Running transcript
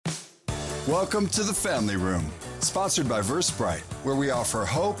Welcome to the Family Room, sponsored by VerseBrite, where we offer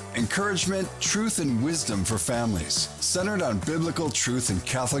hope, encouragement, truth, and wisdom for families, centered on biblical truth and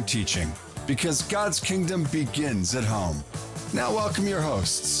Catholic teaching, because God's kingdom begins at home. Now welcome your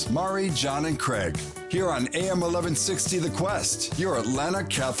hosts, Mari, John, and Craig, here on AM 1160 The Quest, your Atlanta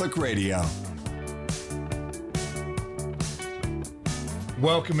Catholic radio.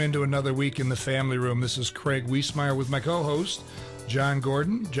 Welcome into another week in the Family Room. This is Craig Wiesmeyer with my co-host, John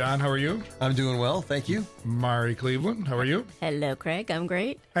Gordon. John, how are you? I'm doing well, thank you. Mari Cleveland, how are you? Hello, Craig. I'm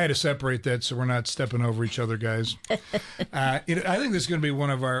great. I had to separate that so we're not stepping over each other, guys. I think this is going to be one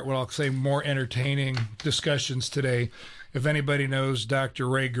of our, what I'll say, more entertaining discussions today. If anybody knows Dr.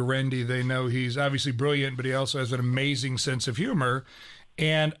 Ray Guarendi, they know he's obviously brilliant, but he also has an amazing sense of humor.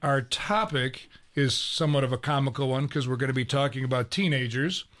 And our topic is somewhat of a comical one because we're going to be talking about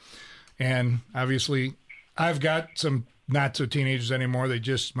teenagers. And obviously, I've got some not so teenagers anymore.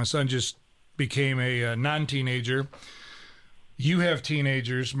 My son just became a non-teenager. You have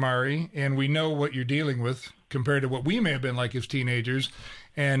teenagers, Mari, and we know what you're dealing with compared to what we may have been like as teenagers.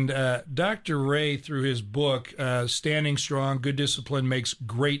 And Dr. Ray, through his book, Standing Strong, Good Discipline Makes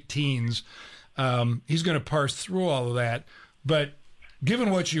Great Teens, he's going to parse through all of that. But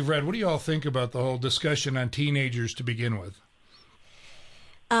given what you've read, what do you all think about the whole discussion on teenagers to begin with?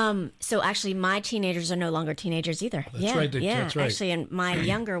 So actually, my teenagers are no longer teenagers either. That's right. That's right. Actually, and my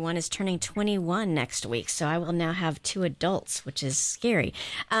younger one is turning 21 next week, so I will now have two adults, which is scary.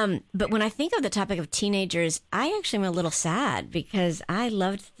 But when I think of the topic of teenagers, I actually am a little sad because I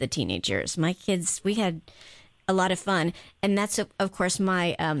loved the teenagers. My kids, we had a lot of fun, and that's of course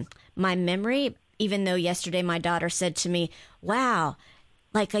my memory. Even though yesterday my daughter said to me, "Wow,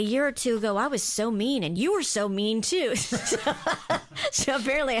 like a year or two ago, I was so mean, and you were so mean too." So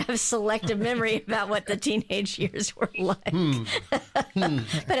apparently I have selective memory about what the teenage years were like.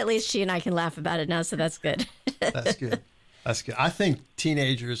 But at least she and I can laugh about it now, so that's good. That's good. That's good. I think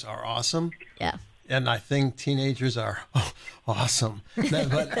teenagers are awesome. Yeah. And I think teenagers are awesome.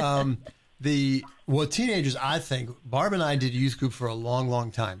 But teenagers, I think, Barb and I did youth group for a long,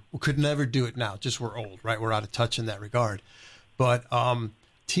 long time. We could never do it now. Just we're old, right? We're out of touch in that regard. But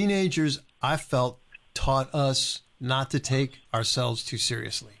teenagers, I felt, taught us not to take ourselves too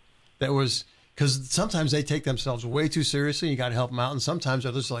seriously. That was because sometimes they take themselves way too seriously. You got to help them out. And sometimes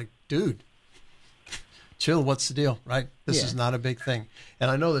they're just like, dude, chill. What's the deal? Right? This is not a big thing.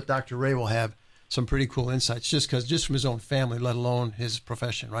 And I know that Dr. Ray will have some pretty cool insights just from his own family, let alone his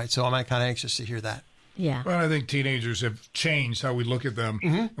profession. Right. So I'm kind of anxious to hear that. Yeah. Well, I think teenagers have changed how we look at them.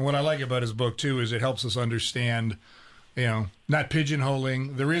 Mm-hmm. And what I like about his book, too, is it helps us understand, not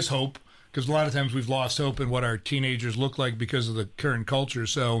pigeonholing. There is hope, because a lot of times we've lost hope in what our teenagers look like because of the current culture.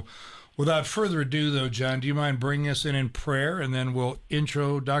 So without further ado, though, John, do you mind bringing us in prayer, and then we'll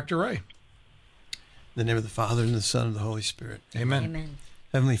intro Dr. Ray? In the name of the Father, and the Son, and the Holy Spirit. Amen. Amen.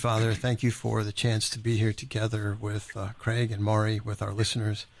 Heavenly Father, thank you for the chance to be here together with Craig and Mari, with our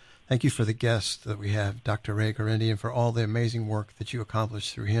listeners. Thank you for the guest that we have, Dr. Ray Guarendi, and for all the amazing work that you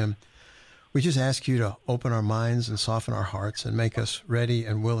accomplished through him. We just ask you to open our minds and soften our hearts and make us ready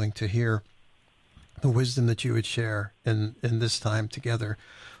and willing to hear the wisdom that you would share in this time together.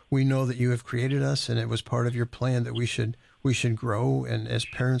 We know that you have created us, and it was part of your plan that we should grow, and as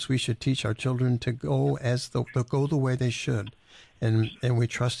parents we should teach our children to go go the way they should. And we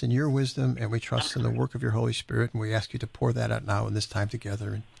trust in your wisdom, and we trust in the work of your Holy Spirit, and we ask you to pour that out now in this time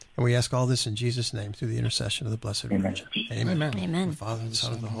together. And we ask all this in Jesus' name through the intercession of the Blessed Virgin. Amen. Amen. The Father, and the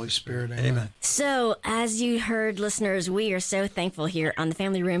Son, and the Holy Spirit. Amen. So, as you heard, listeners, we are so thankful here on the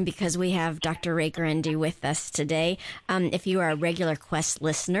Family Room because we have Dr. Ray Guarendi with us today. If you are a regular Quest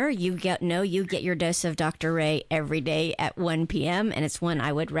listener, you get your dose of Dr. Ray every day at 1 p.m., and it's one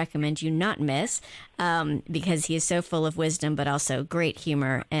I would recommend you not miss because he is so full of wisdom, but also great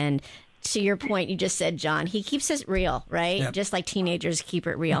humor. And to your point, you just said, John, he keeps it real, right? Yep. Just like teenagers keep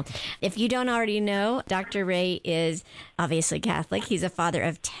it real. If you don't already know, Dr. Ray is obviously Catholic. He's a father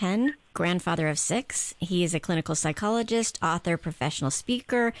of 10, grandfather of 6. He is a clinical psychologist, author, professional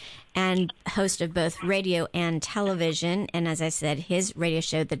speaker, and host of both radio and television. And as I said, his radio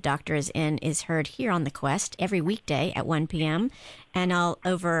show, The Doctor Is In, is heard here on The Quest every weekday at 1 p.m. and all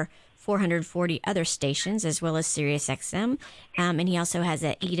over 440 other stations, as well as Sirius XM. And he also has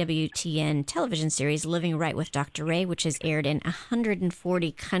a EWTN television series, Living Right with Dr. Ray, which is aired in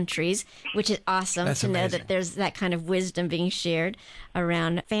 140 countries, which is awesome. That's to know amazing. that there's that kind of wisdom being shared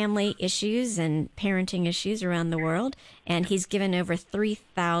around family issues and parenting issues around the world. And he's given over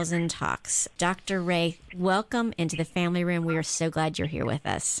 3,000 talks. Dr. Ray, welcome into the Family Room. We are so glad you're here with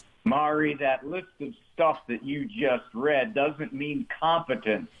us. Mari, that list of stuff that you just read doesn't mean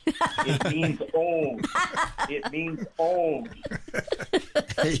competence. It means old. It means old.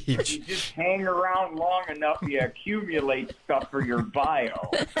 You just hang around long enough, you accumulate stuff for your bio.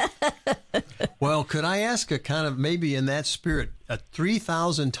 Well, could I ask a kind of maybe in that spirit,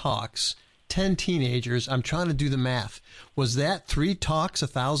 3,000 talks, 10 teenagers, I'm trying to do the math. Was that 3 talks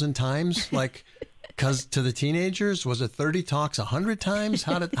 1,000 times? Like, because to the teenagers, was it 30 talks 100 times?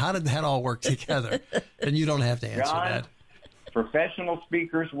 How did that all work together? And you don't have to answer John, that. Professional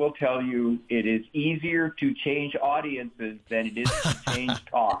speakers will tell you it is easier to change audiences than it is to change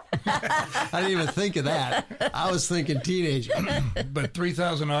talk. I didn't even think of that. I was thinking teenagers. But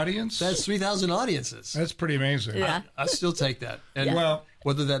 3,000 audience? That's 3,000 audiences. That's pretty amazing. Yeah. I still take that. And Well,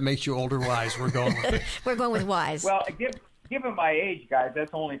 whether that makes you old or wise, we're going with it. We're going with wise. Well, given my age, guys,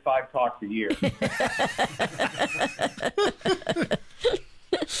 that's only 5 talks a year.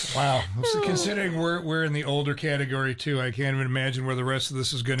 wow. So considering we're in the older category too, I can't even imagine where the rest of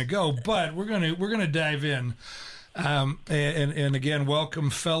this is going to go. But we're gonna dive in. And again, welcome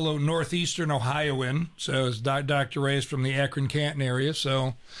fellow Northeastern Ohioan. So as Dr. Ray is from the Akron-Canton area.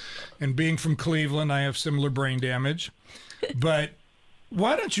 So, and being from Cleveland, I have similar brain damage. But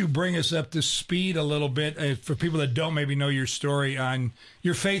why don't you bring us up to speed a little bit for people that don't maybe know your story on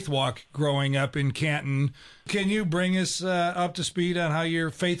your faith walk growing up in Canton? Can you bring us up to speed on how your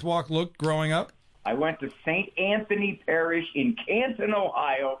faith walk looked growing up? I went to St. Anthony Parish in Canton,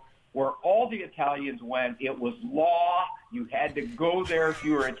 Ohio, where all the Italians went. It was law. You had to go there if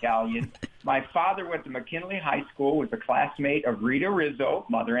you were Italian. My father went to McKinley High School, was a classmate of Rita Rizzo,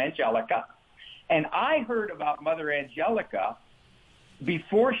 Mother Angelica. And I heard about Mother Angelica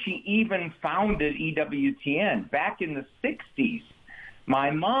before she even founded EWTN. Back in the 60s, my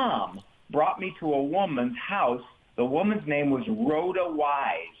mom brought me to a woman's house. The woman's name was Rhoda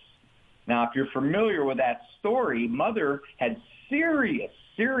Wise. Now, if you're familiar with that story, Mother had serious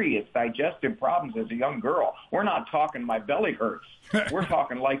digestive problems as a young girl. We're not talking my belly hurts. We're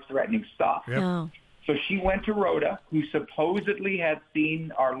talking life-threatening stuff. Yep. Oh. So she went to Rhoda, who supposedly had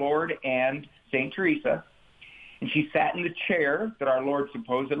seen our Lord and St. Teresa, and she sat in the chair that our Lord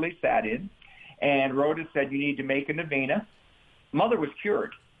supposedly sat in, and Rhoda said, you need to make a novena. Mother was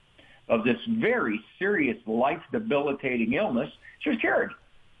cured of this very serious, life-debilitating illness. She was cured.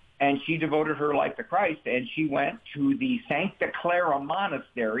 And she devoted her life to Christ, and she went to the Sancta Clara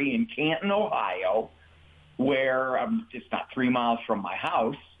Monastery in Canton, Ohio, where it's not 3 miles from my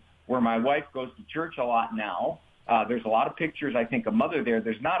house, where my wife goes to church a lot now. There's a lot of pictures, I think, of Mother there.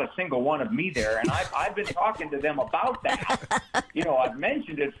 There's not a single one of me there, and I've been talking to them about that. You know, I've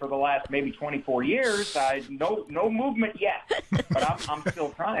mentioned it for the last maybe 24 years. No movement yet, but I'm still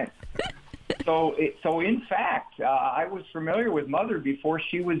trying. So in fact, I was familiar with Mother before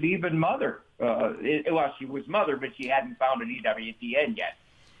she was even Mother. Well, she was Mother, but she hadn't founded EWTN yet.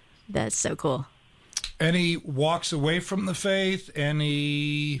 That's so cool. Any walks away from the faith?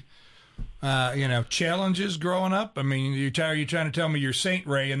 Any challenges growing up? I mean, you're trying to tell me you're Saint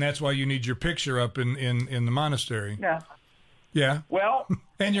Ray, and that's why you need your picture up in the monastery. Yeah. Yeah. Well,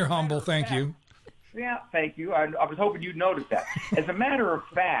 and you're humble. Thank you. Yeah, thank you. I was hoping you'd notice that. As a matter of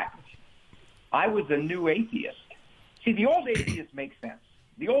fact, I was a new atheist. See, the old atheists make sense.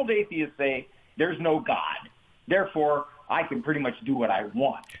 The old atheists say, there's no God. Therefore, I can pretty much do what I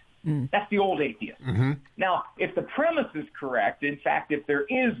want. That's the old atheist. Mm-hmm. Now, if the premise is correct, in fact, if there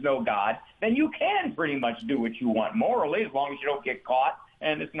is no God, then you can pretty much do what you want morally, as long as you don't get caught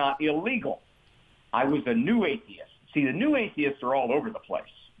and it's not illegal. I was a new atheist. See, the new atheists are all over the place.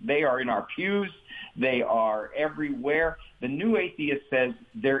 They are in our pews. They are everywhere. The new atheist says,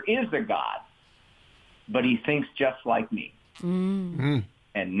 there is a God, but he thinks just like me.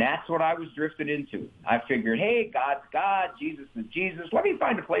 And that's what I was drifted into. I figured, hey, God's God, Jesus is Jesus. Let me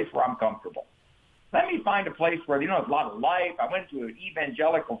find a place where I'm comfortable. Let me find a place where, there's a lot of life. I went to an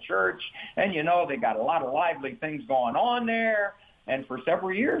evangelical church, and, they got a lot of lively things going on there. And for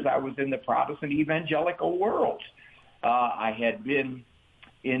several years, I was in the Protestant evangelical world. I had been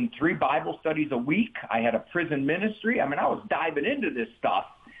in 3 Bible studies a week. I had a prison ministry. I mean, I was diving into this stuff.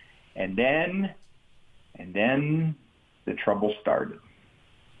 And then the trouble started.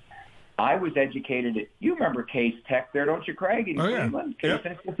 I was educated at, you remember Case Tech there, don't you, Craig, in Cleveland? Case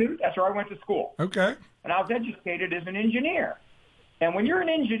Institute? That's where I went to school. Okay. And I was educated as an engineer. And when you're an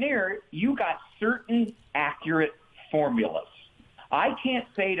engineer, you got certain accurate formulas. I can't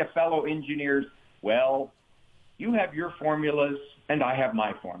say to fellow engineers, well, you have your formulas and I have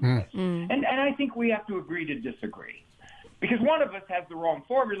my formulas. And I think we have to agree to disagree. Because one of us has the wrong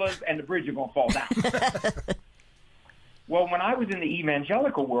formulas and the bridge is going to fall down. Well, when I was in the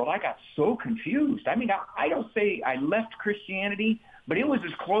evangelical world, I got so confused. I mean, I don't say I left Christianity, but it was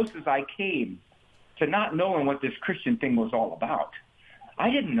as close as I came to not knowing what this Christian thing was all about. I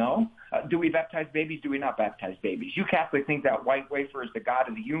didn't know. Do we baptize babies? Do we not baptize babies? You Catholics think that white wafer is the God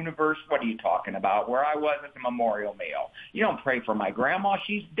of the universe? What are you talking about? Where I was at the memorial meal. You don't pray for my grandma.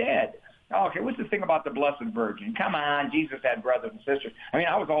 She's dead. Okay, what's the thing about the Blessed Virgin? Come on, Jesus had brothers and sisters. I mean,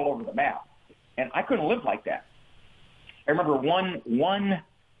 I was all over the map, and I couldn't live like that. I remember one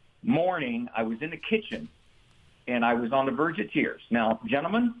morning I was in the kitchen, and I was on the verge of tears. Now,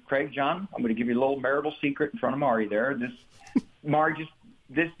 gentlemen, Craig, John, I'm going to give you a little marital secret in front of Mari there. Mari,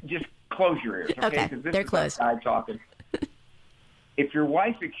 just close your ears, okay? Okay, they're closed. Guy talking. If your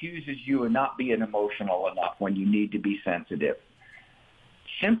wife accuses you of not being emotional enough when you need to be sensitive,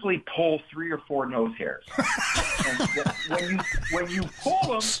 simply pull 3 or 4 nose hairs. And when you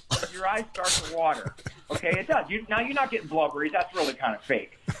pull them, your eyes start to water. Okay, it does. Now you're not getting blubbery. That's really kind of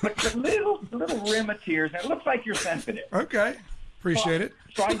fake. But the little rim of tears, and it looks like you're sensitive. Okay, appreciate it.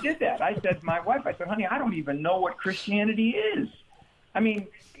 So I did that. I said to my wife, I said, honey, I don't even know what Christianity is. I mean,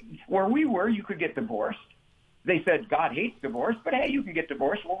 where we were, you could get divorced. They said God hates divorce, but hey, you can get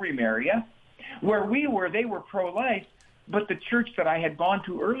divorced. We'll remarry you. Where we were, they were pro-life, but the church that I had gone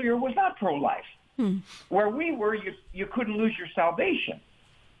to earlier was not pro-life. Where we were, you couldn't lose your salvation.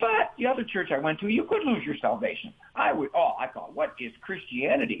 But the other church I went to, you could lose your salvation. I thought, what is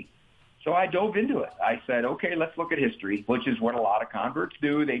Christianity? So I dove into it. I said, okay, let's look at history, which is what a lot of converts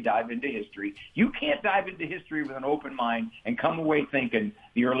do. They dive into history. You can't dive into history with an open mind and come away thinking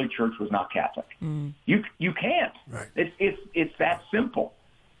the early church was not Catholic. You can't. Right. It's that simple.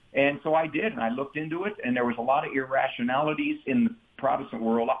 And so I did, and I looked into it, and there was a lot of irrationalities in the Protestant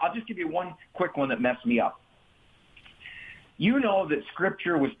world. I'll just give you one quick one that messed me up. You know that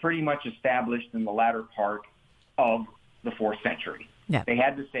Scripture was pretty much established in the latter part of the 4th century. Yeah. They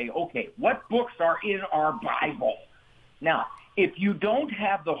had to say, okay, what books are in our Bible? Now, if you don't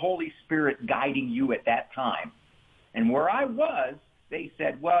have the Holy Spirit guiding you at that time, and where I was, they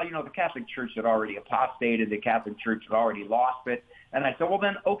said, well, the Catholic Church had already apostated, the Catholic Church had already lost it. And I said, well,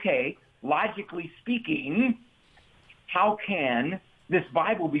 then, okay, logically speaking, how can this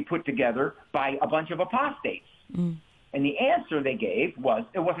Bible be put together by a bunch of apostates? And the answer they gave was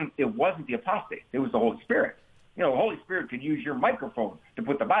it wasn't the apostates, it was the Holy Spirit. The Holy Spirit could use your microphone to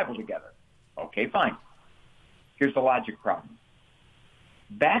put the Bible together. Okay, fine. Here's the logic problem.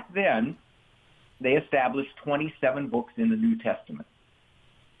 Back then, they established 27 books in the New Testament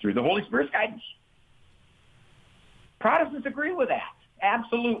through the Holy Spirit's guidance. Protestants agree with that.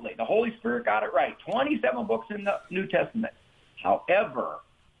 Absolutely. The Holy Spirit got it right. 27 books in the New Testament. However,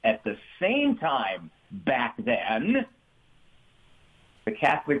 at the same time, back then, the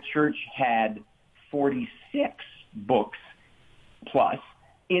Catholic Church had 46 books plus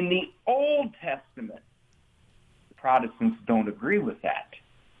in the Old Testament. The Protestants don't agree with that.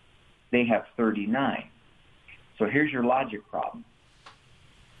 They have 39. So here's your logic problem.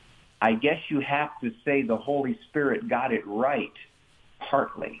 I guess you have to say the Holy Spirit got it right,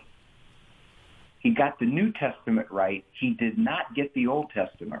 partly. He got the New Testament right. He did not get the Old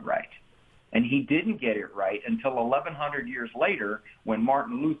Testament right. And he didn't get it right until 1,100 years later when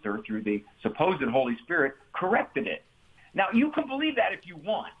Martin Luther, through the supposed Holy Spirit, corrected it. Now, you can believe that if you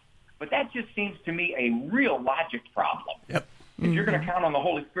want, but that just seems to me a real logic problem. Yep. If you're going to count on the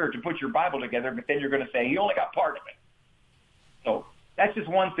Holy Spirit to put your Bible together, but then you're going to say he only got part of it. So that's just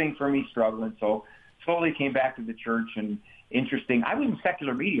one thing for me struggling. So slowly came back to the church, and interesting. I was in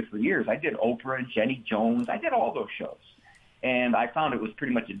secular media for years. I did Oprah and Jenny Jones. I did all those shows. And I found it was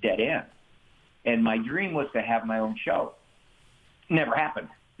pretty much a dead end. And my dream was to have my own show. Never happened.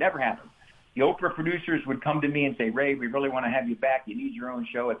 Never happened. The Oprah producers would come to me and say, Ray, we really want to have you back. You need your own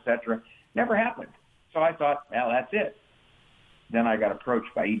show, etc. Never happened. So I thought, well, that's it. Then I got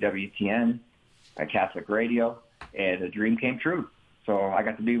approached by EWTN, by Catholic Radio, and the dream came true. So I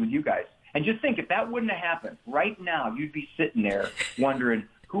got to be with you guys. And just think, if that wouldn't have happened, right now you'd be sitting there wondering,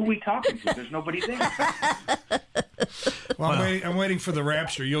 who are we talking to? There's nobody there. Well, I'm waiting for the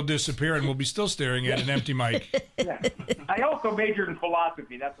rapture. You'll disappear, and we'll be still staring at an empty mic. Yeah. I also majored in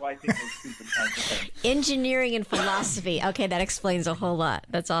philosophy. That's why I think those stupid kinds of things. Engineering and philosophy. Okay, that explains a whole lot.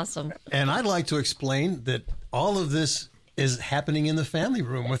 That's awesome. And I'd like to explain that all of this is happening in the family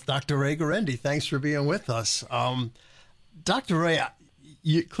room with Dr. Ray Guarendi. Thanks for being with us. Dr. Ray,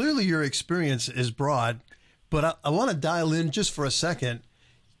 clearly your experience is broad, but I want to dial in just for a second,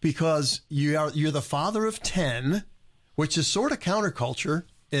 because you're the father of 10, which is sort of counterculture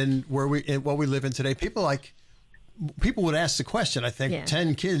in what we live in today. People would ask the question, I think,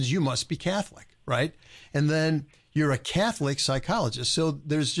 10 kids, you must be Catholic, right? And then you're a Catholic psychologist. So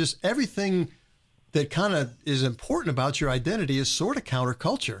there's just everything that kind of is important about your identity is sort of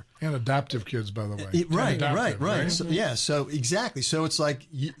counterculture. And adoptive kids, by the way. Right. So, yeah, so exactly. So it's like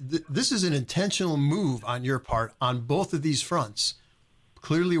this is an intentional move on your part on both of these fronts,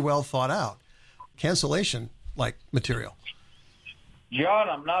 clearly well thought out. Cancellation like material. John,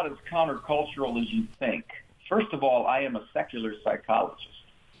 I'm not as countercultural as you think. First of all, I am a secular psychologist,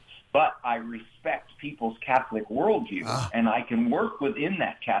 but I respect people's Catholic worldview, and I can work within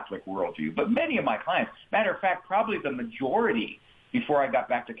that Catholic worldview. But many of my clients, matter of fact, probably the majority before I got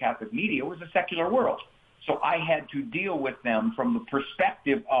back to Catholic media was a secular world. So I had to deal with them from the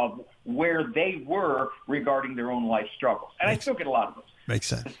perspective of where they were regarding their own life struggles. And I still get a lot of those. Makes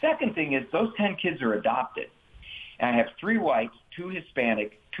sense. The second thing is those 10 kids are adopted. And I have 3 white, 2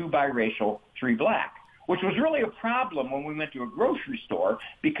 Hispanic, 2 biracial, 3 black, which was really a problem when we went to a grocery store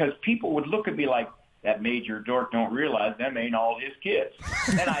because people would look at me like, that major dork don't realize them ain't all his kids.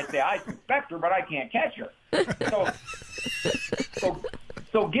 And I'd say, I suspect her, but I can't catch her.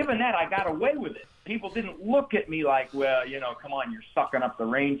 So given that, I got away with it. People didn't look at me like, well, come on, you're sucking up the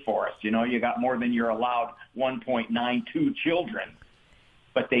rainforest. You got more than you're allowed 1.92 children.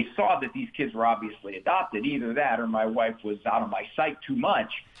 But they saw that these kids were obviously adopted. Either that or my wife was out of my sight too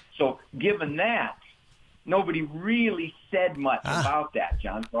much. So given that, nobody really said much about that,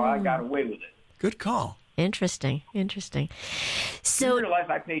 John. So I got away with it. Good call. Interesting. So you realize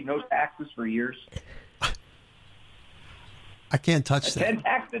I paid no taxes for years? I can't touch that. 10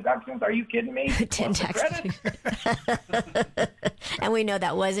 tax deductions? Are you kidding me? 10 tax deductions. And we know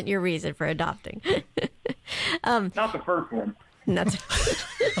that wasn't your reason for adopting. Not the first one.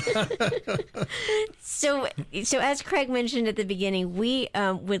 So as Craig mentioned at the beginning, we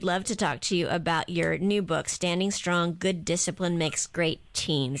would love to talk to you about your new book, Standing Strong, Good Discipline Makes Great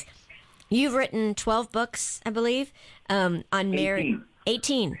Teens. You've written 12 books, I believe, on marriage.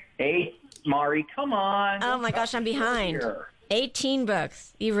 18. 8, Mari, come on. Oh my gosh, I'm behind. 18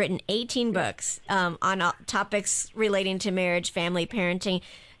 books. You've written 18 books on topics relating to marriage, family, parenting.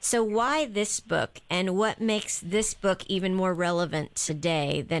 So why this book, and what makes this book even more relevant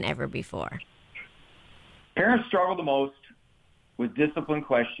today than ever before? Parents struggle the most with discipline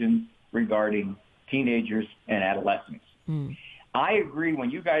questions regarding teenagers and adolescents. I agree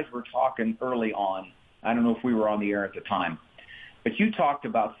when you guys were talking early on, I don't know if we were on the air at the time, but you talked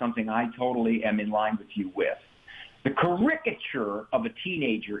about something I totally am in line with you with. The caricature of a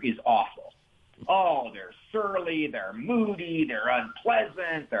teenager is awful. Oh, they're surly, they're moody, they're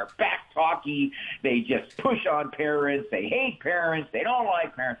unpleasant, they're back-talky, they just push on parents, they hate parents, they don't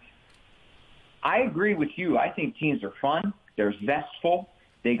like parents. I agree with you. I think teens are fun, they're zestful,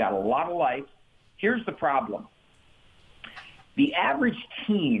 they got a lot of life. Here's the problem. The average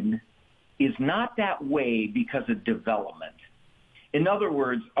teen is not that way because of development. In other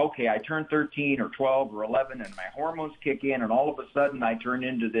words, okay, I turn 13 or 12 or 11 and my hormones kick in and all of a sudden I turn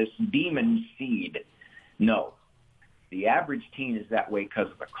into this demon seed. No. The average teen is that way because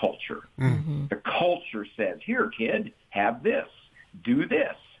of the culture. Mm-hmm. The culture says, here, kid, have this, do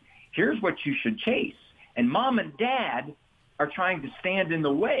this. Here's what you should chase. And mom and dad are trying to stand in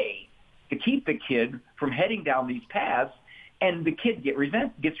the way to keep the kid from heading down these paths, and the kid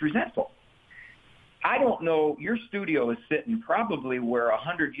gets resentful. I don't know. Your studio is sitting probably where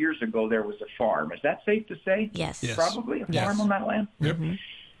 100 years ago there was a farm. Is that safe to say? Yes. Probably a farm on that land? Yep. Do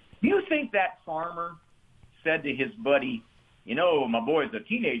you think that farmer said to his buddy, my boy's a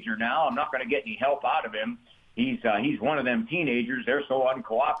teenager now. I'm not going to get any help out of him. He's one of them teenagers. They're so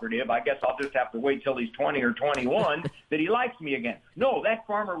uncooperative. I guess I'll just have to wait till he's 20 or 21 that he likes me again. No, that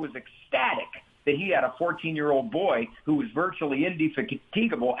farmer was ecstatic that he had a 14-year-old boy who was virtually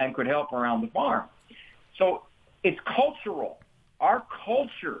indefatigable and could help around the farm. So it's cultural. Our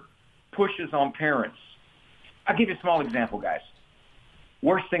culture pushes on parents. I'll give you a small example, guys.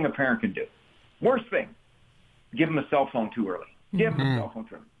 Worst thing a parent can do. Worst thing. Give them a cell phone too early. Give them a cell phone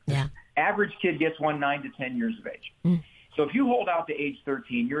too early. Yeah. Average kid gets one 9 to 10 years of age. So if you hold out to age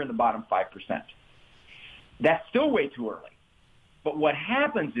 13, you're in the bottom 5%. That's still way too early. But what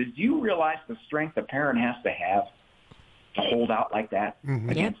happens is, do you realize the strength a parent has to hold out like that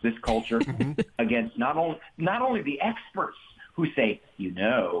against this culture, against not only the experts who say,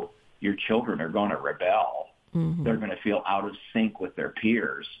 your children are going to rebel. They're going to feel out of sync with their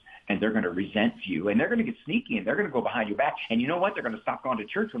peers, and they're going to resent you, and they're going to get sneaky, and they're going to go behind your back. And you know what? They're going to stop going to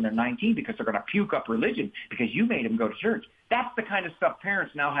church when they're 19 because they're going to puke up religion because you made them go to church. That's the kind of stuff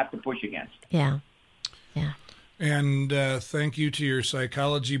parents now have to push against. Yeah. And thank you to your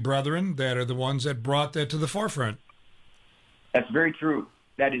psychology brethren that are the ones that brought that to the forefront. That's very true.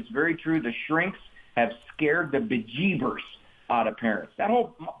 That is very true. The shrinks have scared the bejeebers out of parents.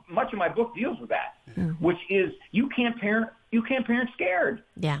 Much of my book deals with that, which is you can't parent scared.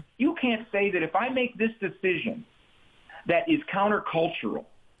 Yeah. You can't say that if I make this decision that is countercultural,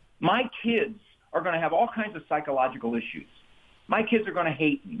 my kids are going to have all kinds of psychological issues. My kids are going to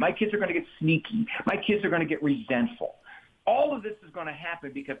hate me. My kids are going to get sneaky. My kids are going to get resentful. All of this is going to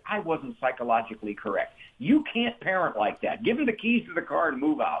happen because I wasn't psychologically correct. You can't parent like that. Give them the keys to the car and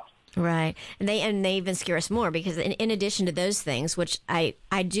move out. Right. And they even scare us more because in addition to those things, which I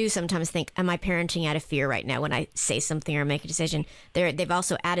do sometimes think, am I parenting out of fear right now when I say something or make a decision? They've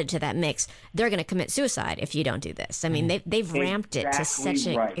also added to that mix, they're going to commit suicide if you don't do this. I mean, they've ramped it to such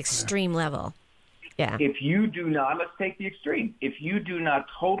an extreme level. Yeah. If you do not, let's take the extreme. If you do not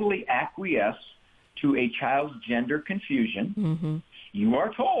totally acquiesce to a child's gender confusion, you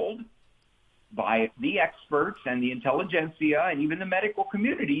are told by the experts and the intelligentsia and even the medical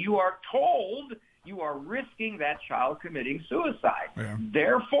community, you are told you are risking that child committing suicide. Yeah.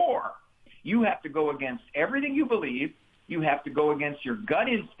 Therefore, you have to go against everything you believe. You have to go against your gut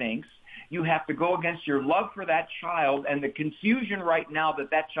instincts. You have to go against your love for that child and the confusion right now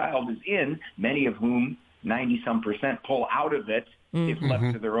that child is in, many of whom, 90-some% pull out of it if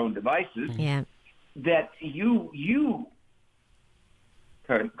left to their own devices, that you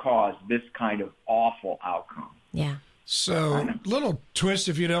could cause this kind of awful outcome. Yeah. So, little twist,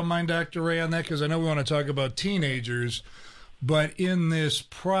 if you don't mind, Dr. Ray, on that, because I know we want to talk about teenagers, but in this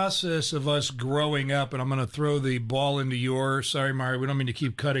process of us growing up, and I'm going to throw the ball into sorry, Mari, we don't mean to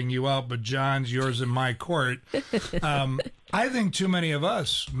keep cutting you out, but John's, yours, and my court. I think too many of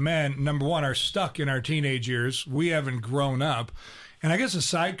us men, number one, are stuck in our teenage years. We haven't grown up. And I guess a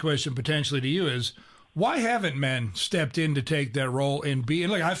side question potentially to you is, why haven't men stepped in to take that role and be?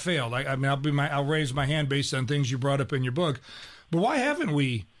 And look, I failed. I mean, I'll raise my hand based on things you brought up in your book. But why haven't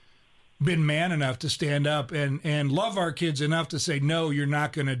we been man enough to stand up and love our kids enough to say, no, you're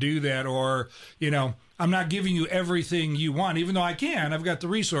not going to do that, or I'm not giving you everything you want, even though I can. I've got the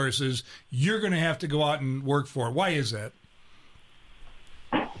resources. You're going to have to go out and work for it. Why is that?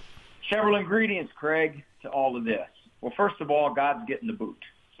 Several ingredients, Craig, to all of this. Well, first of all, God's getting the boot.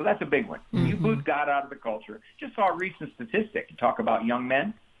 So that's a big one. You boot God out of the culture. Just saw a recent statistic. You talk about young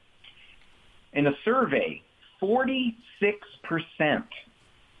men. In a survey, 46%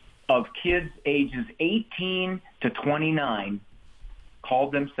 of kids ages 18 to 29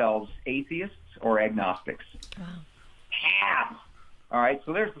 called themselves atheists or agnostics. Wow. Half. All right,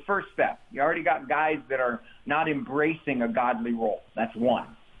 so there's the first step. You already got guys that are not embracing a godly role. That's one.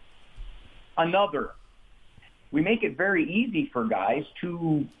 Another, we make it very easy for guys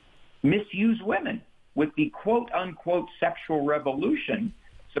to misuse women with the quote-unquote sexual revolution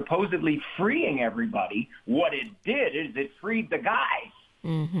supposedly freeing everybody. What it did is it freed the guys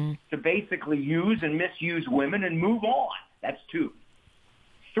to basically use and misuse women and move on. That's two.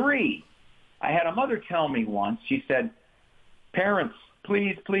 Three, I had a mother tell me once, she said, parents,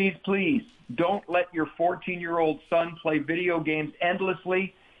 please, please, please, don't let your 14-year-old son play video games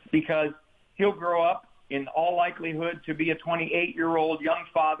endlessly because he'll grow up in all likelihood to be a 28-year-old young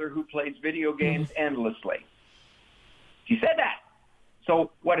father who plays video games endlessly. She said that.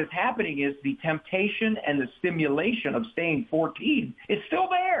 So what is happening is the temptation and the stimulation of staying 14 is still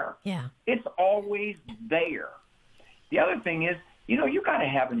there. Yeah. It's always there. The other thing is, you got to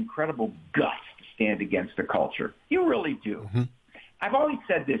have an incredible guts to stand against the culture. You really do. I've always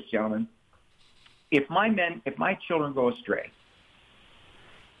said this, gentlemen. If my children go astray,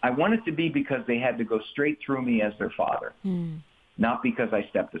 I want it to be because they had to go straight through me as their father, not because I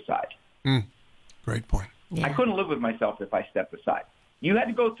stepped aside. Great point. Yeah. I couldn't live with myself if I stepped aside. You had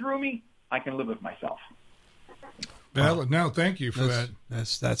to go through me, I can live with myself. Well, no, thank you for that.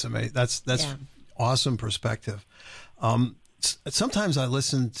 That's amazing. That's awesome perspective. Sometimes I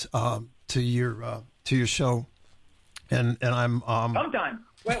listen to your show, and I'm Sometimes.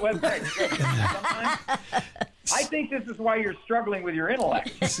 Wait. Sometimes. I think this is why you're struggling with your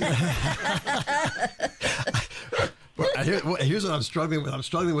intellect. Here's what I'm struggling with. I'm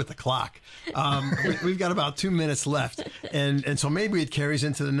struggling with the clock. We've got about 2 minutes left, and so maybe it carries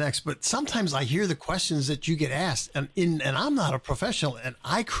into the next. But sometimes I hear the questions that you get asked, and I'm not a professional, and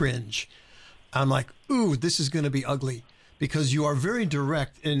I cringe. I'm like, ooh, this is going to be ugly. Because you are very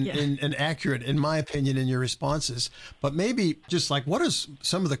direct and accurate, in my opinion, in your responses. But maybe just like, what are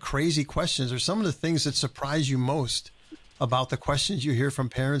some of the crazy questions or some of the things that surprise you most about the questions you hear from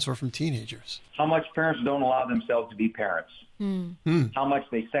parents or from teenagers? How much parents don't allow themselves to be parents. How much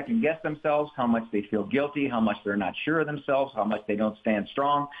they second guess themselves, how much they feel guilty, how much they're not sure of themselves, how much they don't stand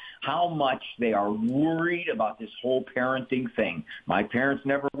strong, how much they are worried about this whole parenting thing. My parents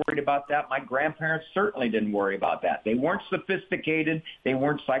never worried about that. My grandparents certainly didn't worry about that. They weren't sophisticated. They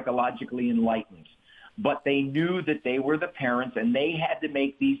weren't psychologically enlightened. But they knew that they were the parents, and they had to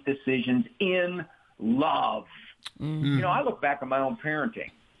make these decisions in love. You know, I look back on my own parenting.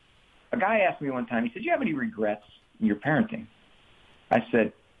 A guy asked me one time, he said, "Do you have any regrets in your parenting?" I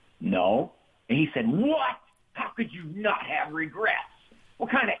said, "No." And he said, "What? How could you not have regrets? What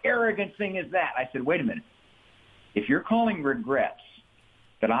kind of arrogant thing is that?" I said, "Wait a minute. If you're calling regrets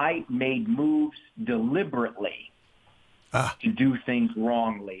that I made moves deliberately to do things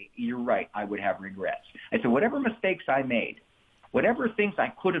wrongly, you're right, I would have regrets." I said, "Whatever mistakes I made, whatever things I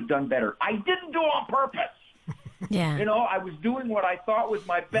could have done better, I didn't do on purpose." Yeah. You know, I was doing what I thought was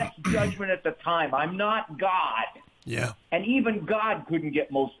my best judgment at the time. I'm not God. Yeah. And even God couldn't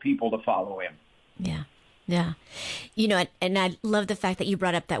get most people to follow him. Yeah. Yeah. You know, and I love the fact that you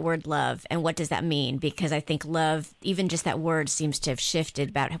brought up that word love. And what does that mean? Because I think love, even just that word, seems to have shifted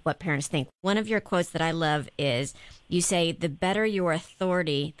about what parents think. One of your quotes that I love is, you say, "The better your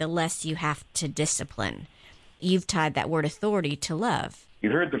authority, the less you have to discipline." You've tied that word authority to love.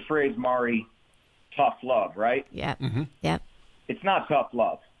 You heard the phrase, Mari, tough love, right? Yep. Yep. It's not tough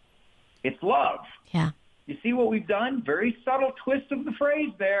love. It's love. Yeah. You see what we've done? Very subtle twist of the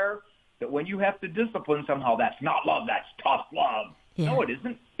phrase there, that when you have to discipline somehow, that's not love, that's tough love. Yeah. No, it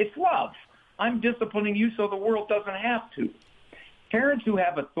isn't. It's love. I'm disciplining you so the world doesn't have to. Parents who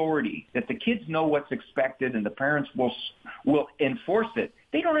have authority, that the kids know what's expected and the parents will enforce it,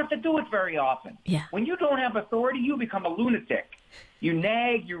 they don't have to do it very often. Yeah. When you don't have authority, you become a lunatic. You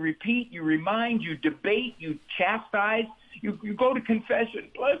nag, you repeat, you remind, you debate, you chastise. You go to confession.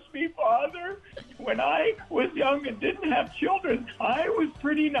 "Bless me, Father. When I was young and didn't have children, I was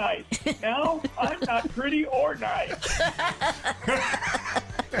pretty nice. Now I'm not pretty or nice."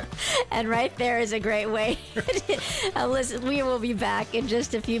 And right there is a great way. Listen, we will be back in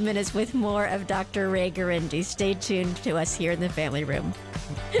just a few minutes with more of Dr. Ray Guarendi. Stay tuned to us here in the Family Room.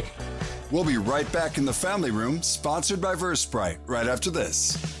 We'll be right back in the Family Room, sponsored by Versprite, right after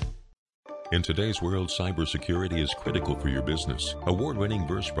this. In today's world, cybersecurity is critical for your business. Award-winning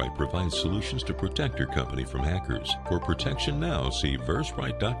Versprite provides solutions to protect your company from hackers. For protection now, see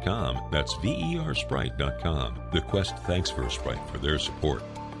Versprite.com. That's VERsprite.com. The Quest thanks Versprite for their support.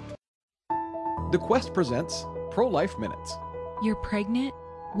 The Quest presents Pro-Life Minutes. You're pregnant?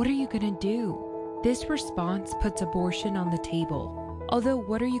 What are you going to do? This response puts abortion on the table. Although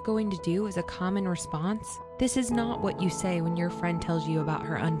 "what are you going to do" is a common response, this is not what you say when your friend tells you about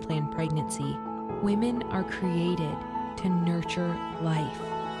her unplanned pregnancy. Women are created to nurture life.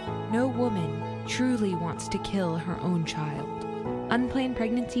 No woman truly wants to kill her own child. Unplanned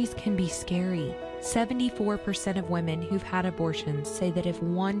pregnancies can be scary. 74% of women who've had abortions say that if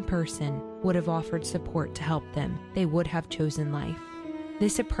one person would have offered support to help them, they would have chosen life.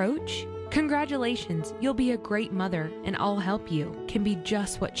 This approach, congratulations, you'll be a great mother and I'll help you, can be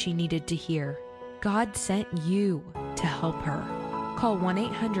just what she needed to hear. God sent you to help her. Call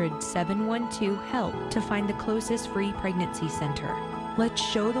 1-800-712-HELP to find the closest free pregnancy center. Let's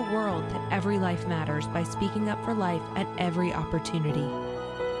show the world that every life matters by speaking up for life at every opportunity.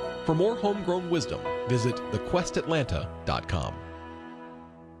 For more homegrown wisdom, visit thequestatlanta.com.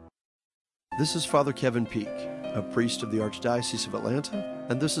 This is Father Kevin Peak, a priest of the Archdiocese of Atlanta,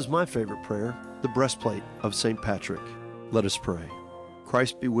 and this is my favorite prayer, the breastplate of St. Patrick. Let us pray.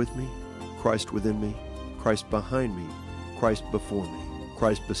 Christ be with me, Christ within me, Christ behind me, Christ before me,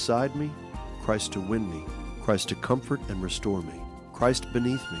 Christ beside me, Christ to win me, Christ to comfort and restore me, Christ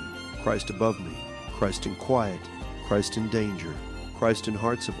beneath me, Christ above me, Christ in quiet, Christ in danger, Christ in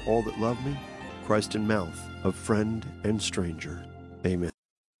hearts of all that love me, Christ in mouth of friend and stranger. Amen.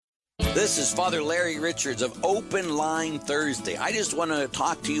 This is Father Larry Richards of Open Line Thursday. I just want to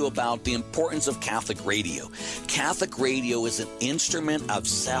talk to you about the importance of Catholic radio. Catholic radio is an instrument of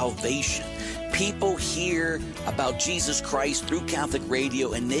salvation. People hear about Jesus Christ through Catholic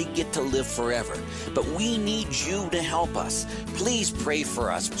radio and they get to live forever. But we need you to help us. Please pray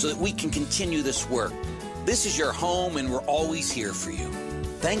for us so that we can continue this work. This is your home and we're always here for you.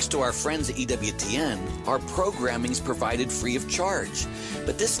 Thanks to our friends at EWTN, our programming is provided free of charge.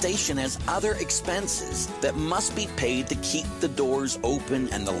 But this station has other expenses that must be paid to keep the doors open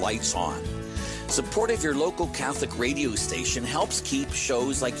and the lights on. Support of your local Catholic radio station helps keep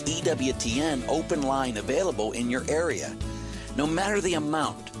shows like EWTN Open Line available in your area. No matter the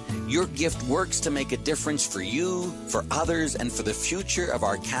amount, your gift works to make a difference for you, for others, and for the future of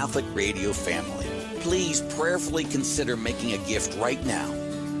our Catholic radio family. Please prayerfully consider making a gift right now.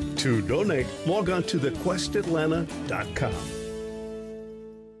 To donate, log on to thequestatlanta.com.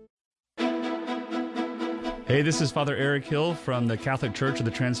 Hey, this is Father Eric Hill from the Catholic Church of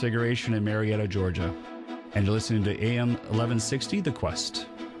the Transfiguration in Marietta, Georgia. And you're listening to AM 1160, The Quest,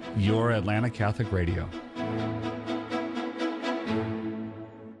 your Atlanta Catholic radio.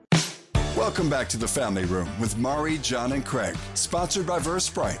 Welcome back to the Family Room with Mari, John, and Craig. Sponsored by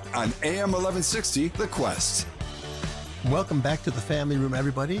Versprite on AM 1160, The Quest. Welcome back to the Family Room,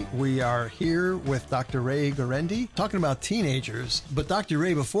 everybody. We are here with Dr. Ray Guarendi talking about teenagers. But Dr.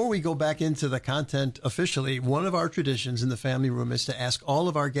 Ray, before we go back into the content officially, one of our traditions in the Family Room is to ask all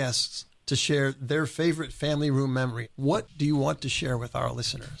of our guests to share their favorite Family Room memory. What do you want to share with our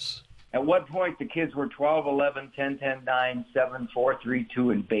listeners? At what point the kids were 12, 11, 10, 10, 9, 7, 4, 3, 2,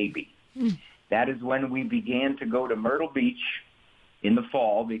 and baby. That is when we began to go to Myrtle Beach in the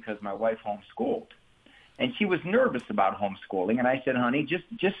fall because my wife homeschooled. And she was nervous about homeschooling. And I said, honey, just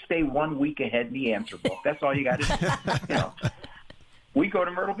stay 1 week ahead in the answer book. That's all you got to do. We go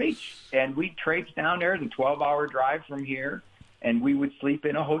to Myrtle Beach, and we traipse down there, the 12-hour drive from here, and we would sleep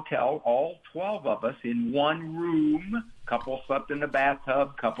in a hotel, all 12 of us in one room. Couple slept in the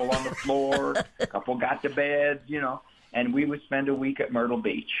bathtub, couple on the floor, couple got to beds, and we would spend a week at Myrtle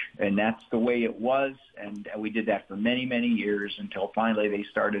Beach. And that's the way it was. And we did that for many, many years until finally they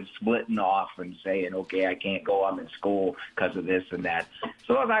started splitting off and saying, okay, I can't go, I'm in school because of this and that.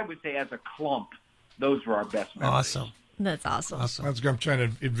 So as I would say, as a clump, those were our best memories. Awesome. That's awesome. I'm trying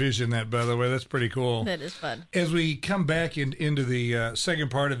to envision that, by the way. That's pretty cool. That is fun. As we come back into the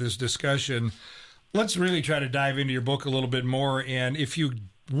second part of this discussion, let's really try to dive into your book a little bit more. And if you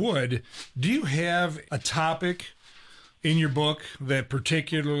would, do you have a topic in your book that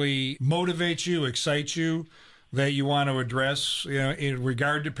particularly motivates you, excites you, that you want to address in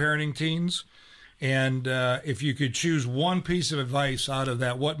regard to parenting teens? And if you could choose one piece of advice out of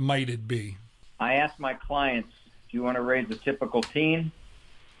that, what might it be? I ask my clients, do you want to raise a typical teen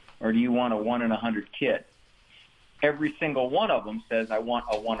or do you want a 1 in 100 kid? Every single one of them says, I want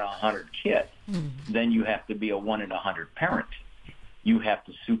a 1 in 100 kid. Then you have to be a 1 in 100 parent. You have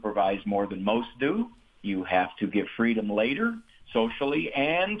to supervise more than most do. You have to give freedom later, socially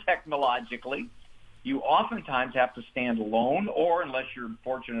and technologically. You oftentimes have to stand alone, or unless you're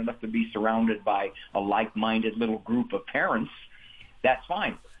fortunate enough to be surrounded by a like-minded little group of parents, that's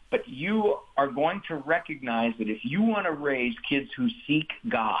fine. But you are going to recognize that if you want to raise kids who seek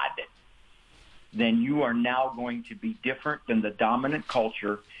God, then you are now going to be different than the dominant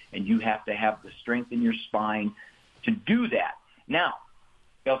culture, and you have to have the strength in your spine to do that. Now,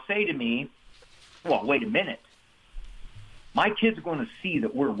 they'll say to me, well, wait a minute. My kid's going to see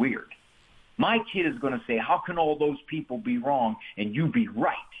that we're weird. My kid is going to say, how can all those people be wrong and you be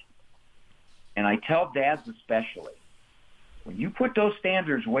right? And I tell dads especially, when you put those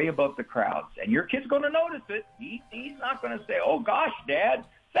standards way above the crowds, and your kid's going to notice it, he's not going to say, oh, gosh, Dad,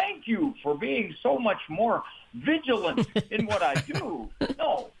 thank you for being so much more vigilant in what I do.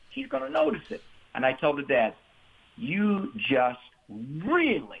 No, he's going to notice it. And I tell the dads, you just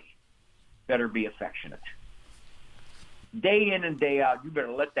really better be affectionate. Day in and day out, you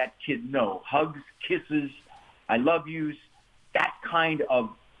better let that kid know. Hugs, kisses, I love yous, that kind of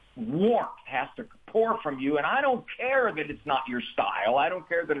warmth has to pour from you. And I don't care that it's not your style. I don't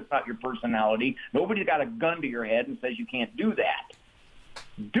care that it's not your personality. Nobody's got a gun to your head and says you can't do that.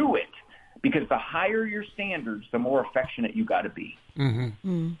 Do it. Because the higher your standards, the more affectionate you got to be.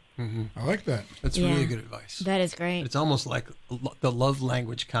 I like that. That's really good advice. That is great. It's almost like the love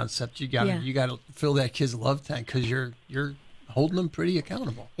language concept. You got to fill that kid's love tank because you're holding them pretty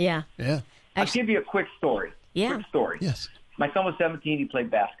accountable. Yeah. I'll give you a quick story. Quick story. Yes. My son was 17. He played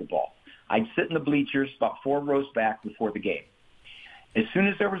basketball. I'd sit in the bleachers about 4 rows back before the game. As soon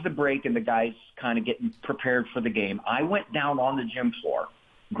as there was a break and the guys kind of getting prepared for the game, I went down on the gym floor,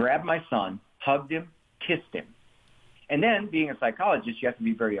 grabbed my son, hugged him, kissed him. And then, being a psychologist, you have to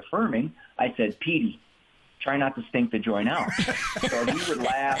be very affirming. I said, Petey, try not to stink the joint out. So he would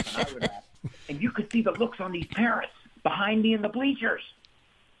laugh and I would laugh. And you could see the looks on these parents behind me in the bleachers.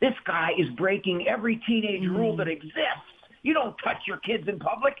 This guy is breaking every teenage rule that exists. You don't touch your kids in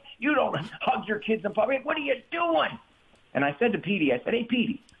public. You don't hug your kids in public. What are you doing? And I said to Petey, I said, hey,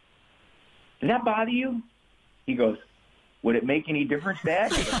 Petey, does that bother you? He goes, would it make any difference,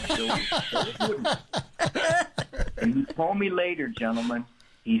 Dad? It wouldn't. And he told me later, gentlemen,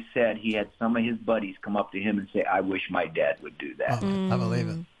 he said he had some of his buddies come up to him and say, I wish my dad would do that. I believe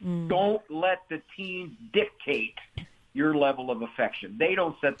it. Don't let the teens dictate your level of affection. They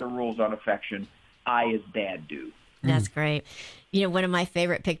don't set the rules on affection. I, as dad, do. That's great. You know, one of my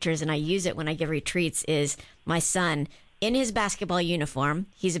favorite pictures, and I use it when I give retreats, is my son in his basketball uniform.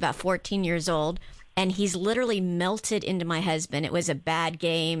 He's about 14 years old, and he's literally melted into my husband. It was a bad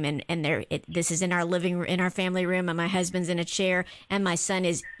game, and this is in our in our family room, and my husband's in a chair, and my son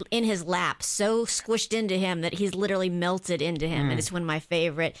is in his lap, so squished into him that he's literally melted into him. And it's one of my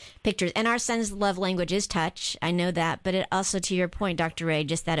favorite pictures. And our son's love language is touch. I know that, but it also, to your point, Dr. Ray,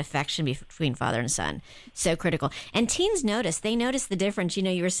 just that affection between father and son, so critical. And teens notice the difference. You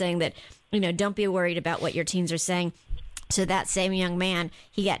know, you were saying that, you know, don't be worried about what your teens are saying. So that same young man,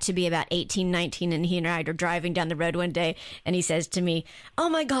 he got to be about 18, 19, and he and I are driving down the road one day, and he says to me, "Oh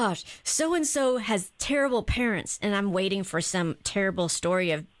my gosh, so-and-so has terrible parents." And I'm waiting for some terrible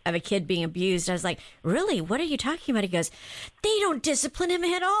story of a kid being abused. I was like, "Really? What are you talking about?" He goes, "They don't discipline him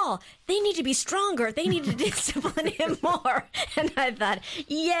at all. They need to be stronger. They need to discipline him more." And I thought,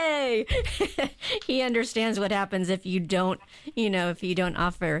 yay. He understands what happens if you don't, if you don't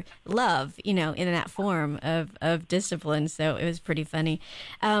offer love, in that form of discipline. So it was pretty funny.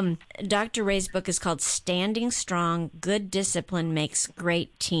 Dr. Ray's book is called Standing Strong, Good Discipline Makes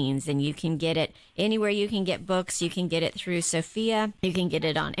Great Teens. And you can get it anywhere you can get books. You can get it through Sophia. You can get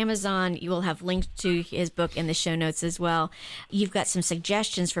it on Amazon. You will have links to his book in the show notes as well. You've got some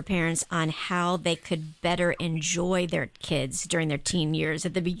suggestions for parents on how they could better enjoy their kids during their teen years.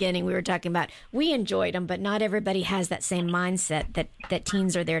 At the beginning, we were talking about we enjoyed them, but not everybody has that same mindset that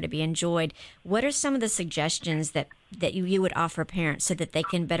teens are there to be enjoyed. What are some of the suggestions that you would offer parents so that they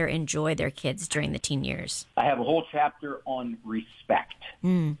can better enjoy their kids during the teen years? I have a whole chapter on respect.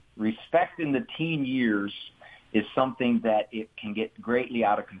 Respect in the teen years is something that it can get greatly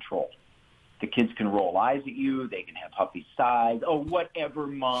out of control. The kids can roll eyes at you. They can have huffy sides. "Oh, whatever,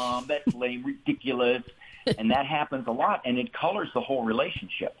 Mom. That's lame, ridiculous." And that happens a lot, and it colors the whole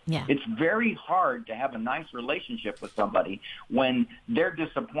relationship. Yeah. It's very hard to have a nice relationship with somebody when they're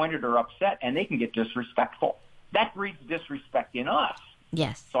disappointed or upset, and they can get disrespectful. That breeds disrespect in us.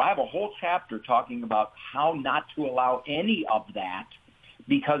 Yes. So I have a whole chapter talking about how not to allow any of that,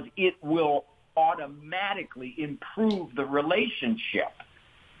 because it will automatically improve the relationship.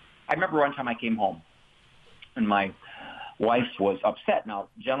 I remember one time I came home and my wife was upset. Now,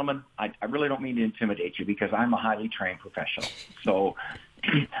 gentlemen, I really don't mean to intimidate you because I'm a highly trained professional. So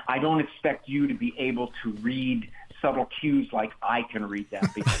I don't expect you to be able to read subtle cues like I can read them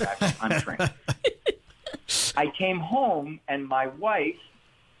because I'm trained. I came home and my wife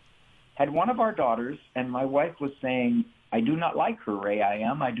had one of our daughters, and my wife was saying, "I do not like her, Ray.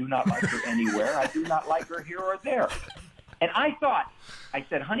 I do not like her anywhere. I do not like her here or there." And I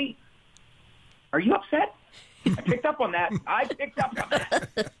said, "Honey, are you upset?" I picked up on that.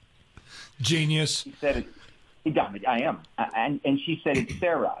 Genius. She said, "I am." And she said, "It's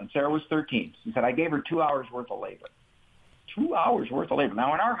Sarah." And Sarah was 13. She said, "I gave her 2 hours worth of labor." 2 hours worth of labor.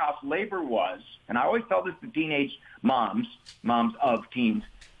 Now, in our house, labor was, and I always tell this to teenage moms of teens,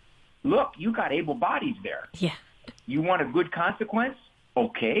 look, you got able bodies there. Yeah. You want a good consequence?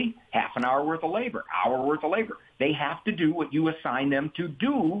 Okay, half an hour worth of labor, hour worth of labor. They have to do what you assign them to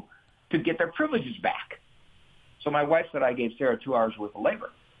do to get their privileges back. So my wife said I gave Sarah 2 hours worth of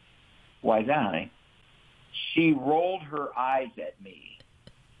labor. Why is that, honey? She rolled her eyes at me.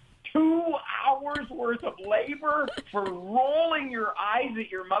 2 hours worth of labor for rolling your eyes at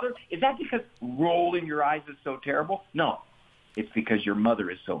your mother? Is that because rolling your eyes is so terrible? No, it's because your mother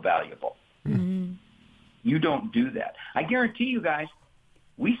is so valuable. Mm-hmm. You don't do that. I guarantee you guys,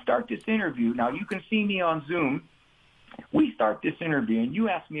 we start this interview. Now, you can see me on Zoom. We start this interview, and you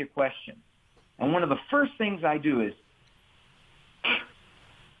ask me a question. And one of the first things I do is,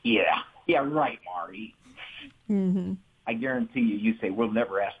 yeah, right, Marty. Mm-hmm. I guarantee you say, "We'll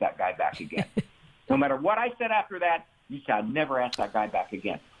never ask that guy back again." No matter what I said after that, you say, "I'd never ask that guy back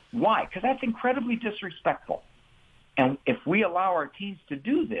again." Why? Because that's incredibly disrespectful. And if we allow our teens to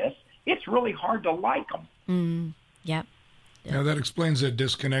do this, it's really hard to like them. Yep. Now, that explains that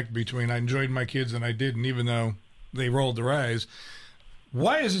disconnect between I enjoyed my kids and I didn't, even though they rolled their eyes.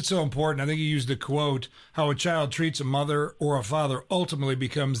 Why is it so important? I think you used the quote, how a child treats a mother or a father ultimately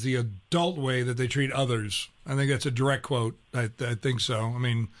becomes the adult way that they treat others. I think that's a direct quote. I think so. I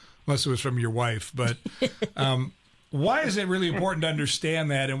mean, unless it was from your wife. But why is it really important to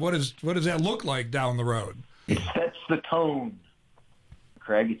understand that, and what does that look like down the road? It sets the tone,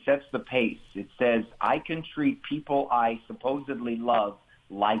 Craig. It sets the pace. It says, I can treat people I supposedly love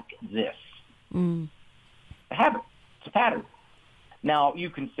like this. It's a habit. It's a pattern. Now, you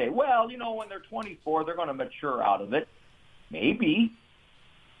can say, well, when they're 24, they're going to mature out of it. Maybe.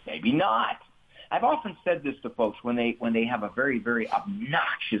 Maybe not. I've often said this to folks when they have a very, very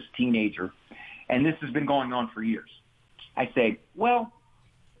obnoxious teenager, and this has been going on for years. I say, well,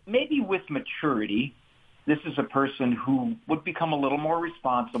 maybe with maturity, this is a person who would become a little more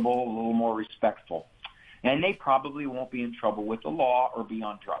responsible, a little more respectful. And they probably won't be in trouble with the law or be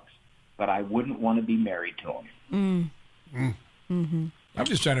on drugs. But I wouldn't want to be married to them. Mm-hmm. I'm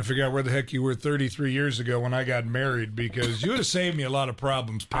just trying to figure out where the heck you were 33 years ago when I got married, because you would have saved me a lot of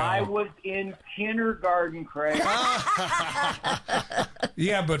problems, pal. I was in kindergarten, Craig.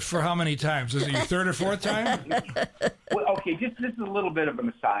 Yeah, but for how many times? Is it your third or fourth time? Well, okay, this is a little bit of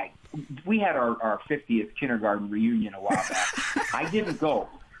an aside. We had our 50th kindergarten reunion a while back. I didn't go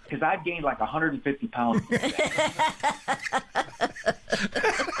because I've gained like 150 pounds.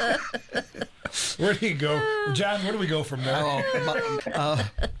 Where do you go? John, where do we go from there?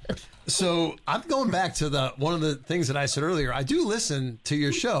 So I'm going back to one of the things that I said earlier. I do listen to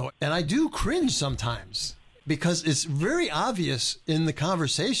your show, and I do cringe sometimes because it's very obvious in the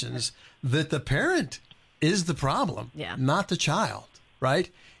conversations that the parent is the problem, not the child, right?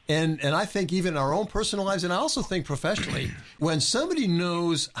 And I think even in our own personal lives, and I also think professionally, when somebody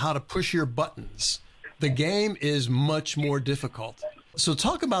knows how to push your buttons, the game is much more difficult. So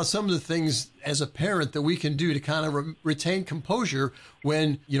talk about some of the things as a parent that we can do to kind of retain composure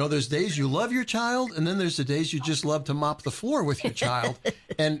when, there's days you love your child and then there's the days you just love to mop the floor with your child.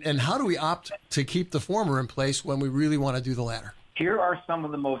 and how do we opt to keep the former in place when we really want to do the latter? Here are some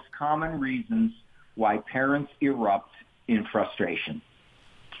of the most common reasons why parents erupt in frustration.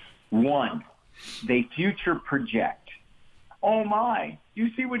 1, they future project. Oh my,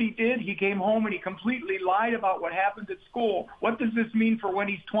 you see what he did? He came home and he completely lied about what happened at school. What does this mean for when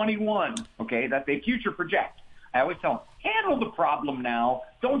he's 21? Okay, that they future project. I always tell them, handle the problem now.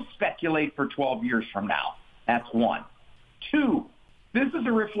 Don't speculate for 12 years from now. That's 1. 2, this is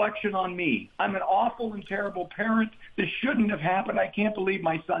a reflection on me. I'm an awful and terrible parent. This shouldn't have happened. I can't believe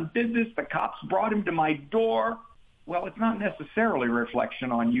my son did this. The cops brought him to my door. Well, it's not necessarily a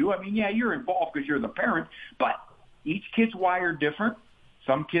reflection on you. I mean, yeah, you're involved because you're the parent, but each kid's wired different.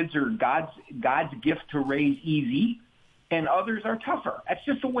 Some kids are God's gift to raise easy, and others are tougher. That's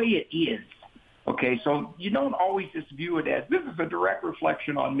just the way it is. Okay, so you don't always just view it as, this is a direct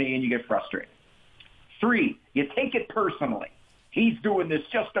reflection on me, and you get frustrated. 3, you take it personally. He's doing this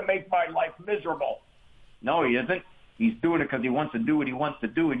just to make my life miserable. No, he isn't. He's doing it because he wants to do what he wants to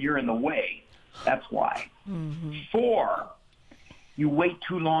do, and you're in the way. That's why. 4, you wait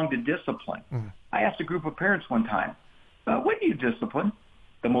too long to discipline. I asked a group of parents one time, when do you discipline?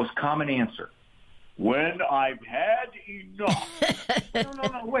 The most common answer, when I've had enough.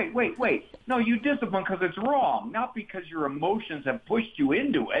 No, wait. No, you discipline because it's wrong, not because your emotions have pushed you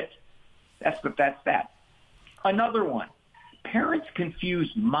into it. That's that. Another one, parents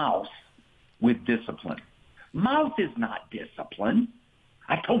confuse mouth with discipline. Mouth is not discipline.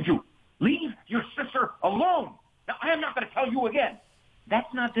 I told you, leave your sister alone. Now, I am not going to tell you again.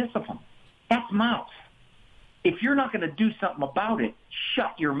 That's not discipline. That's mouth. If you're not going to do something about it,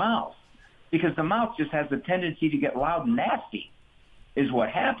 shut your mouth, because the mouth just has a tendency to get loud and nasty is what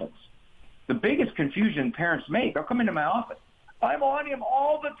happens. The biggest confusion parents make, they'll come into my office. I'm on him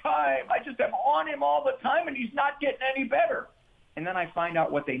all the time. I just am on him all the time, and he's not getting any better. And then I find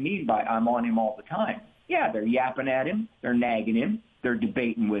out what they mean by I'm on him all the time. Yeah, they're yapping at him. They're nagging him. They're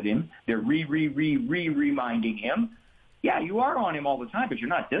debating with him. They're reminding him. Yeah, you are on him all the time, but you're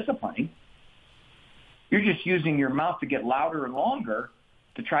not disciplining. You're just using your mouth to get louder and longer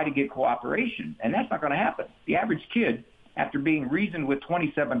to try to get cooperation, and that's not going to happen. The average kid, after being reasoned with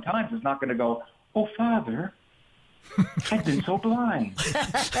 27 times, is not going to go, oh, Father, I've been so blind.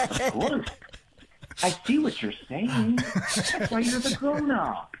 Of course. I see what you're saying. That's why you're the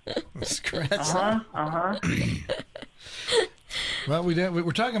grown-up. Well,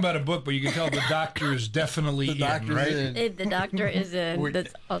 we're talking about a book, but you can tell the doctor is definitely in, right? The doctor is in.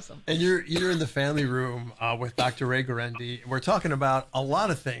 That's awesome. And you're in the family room with Dr. Ray Guarendi. We're talking about a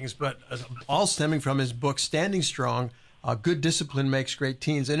lot of things, but all stemming from his book, Standing Strong, Good Discipline Makes Great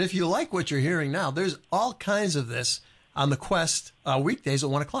Teens. And if you like what you're hearing now, there's all kinds of this on The Quest weekdays at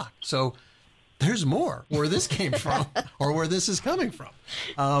 1 o'clock. So there's more where this came from or where this is coming from.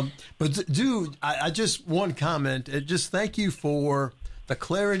 But dude, I just one comment. Just thank you for the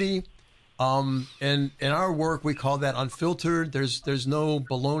clarity. In our work, we call that unfiltered. There's no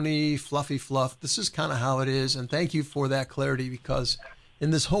baloney, fluffy fluff. This is kind of how it is. And thank you for that clarity, because in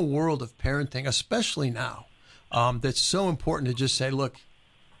this whole world of parenting, especially now, that's so important to just say, look,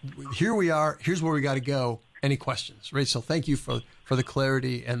 here we are. Here's where we got to go. Any questions, right? So thank you for the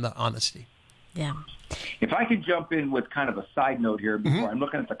clarity and the honesty. Yeah. If I could jump in with kind of a side note here before I'm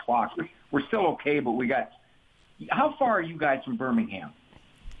looking at the clock. we're still okay, but we got. How far are you guys from Birmingham?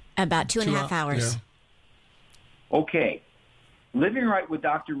 About 2.5 hours. Yeah. Okay. Living Right with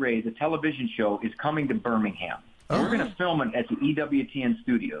Dr. Ray, the television show, is coming to Birmingham. We're going to film it at the EWTN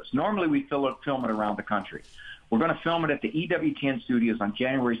studios. Normally we film it around the country. We're going to film it at the EWTN studios on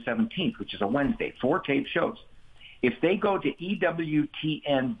January 17th, which is a Wednesday, 4 tape shows. If they go to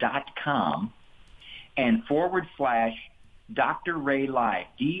EWTN.com and / Dr. Ray Live,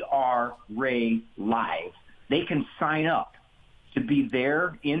 Dr. Ray Live, they can sign up to be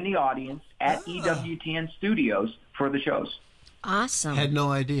there in the audience at EWTN studios for the shows. Awesome. Had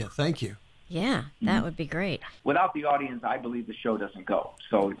no idea. Thank you. Yeah, that would be great. Without the audience, I believe the show doesn't go.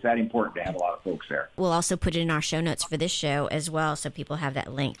 So it's that important to have a lot of folks there. We'll also put it in our show notes for this show as well, so people have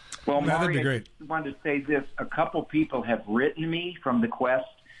that link. Well, that'd Maury, be great. I wanted to say this. A couple people have written me from the Quest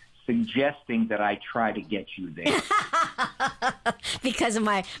suggesting that I try to get you there. Because of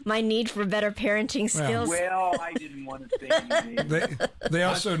my need for better parenting skills. Well, I didn't want to say anything. They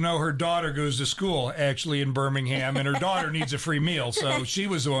also know her daughter goes to school actually in Birmingham, and her daughter needs a free meal, so she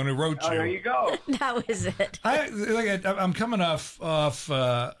was the one who wrote you. Oh, there you go. That was it. I'm coming off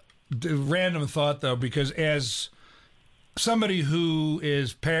random thought though, because as somebody who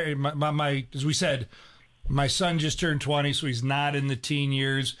is my as we said, my son just turned 20, so he's not in the teen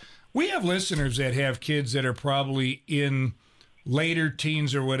years. We have listeners that have kids that are probably in later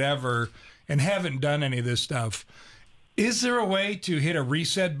teens or whatever and haven't done any of this stuff. Is there a way to hit a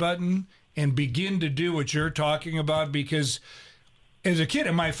reset button and begin to do what you're talking about? Because as a kid,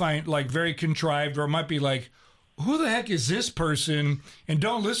 it might find like very contrived, or it might be like, who the heck is this person? And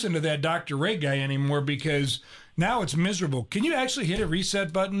don't listen to that Dr. Ray guy anymore because now it's miserable. Can you actually hit a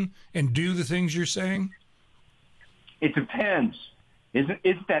reset button and do the things you're saying? It depends.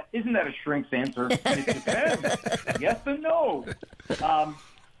 Isn't that a shrink's answer? It depends. Yes and no.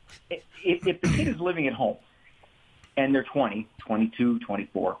 If the kid is living at home and they're 20, 22,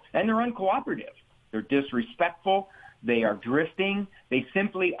 24, and they're uncooperative, they're disrespectful, they are drifting, they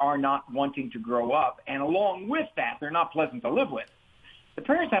simply are not wanting to grow up, and along with that, they're not pleasant to live with. The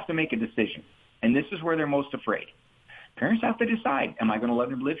parents have to make a decision, and this is where they're most afraid. Parents have to decide, am I going to let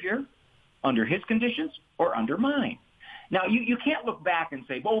him live here under his conditions or under mine? Now, you can't look back and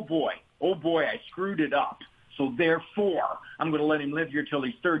say, oh, boy, I screwed it up, so therefore I'm going to let him live here till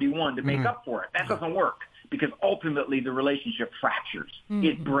he's 31 to make up for it. That doesn't work because ultimately the relationship fractures.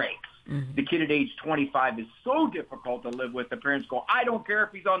 It breaks. The kid at age 25 is so difficult to live with, the parents go, I don't care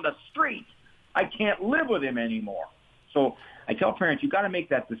if he's on the street. I can't live with him anymore. So I tell parents, you've got to make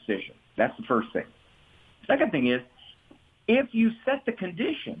that decision. That's the first thing. Second thing is, if you set the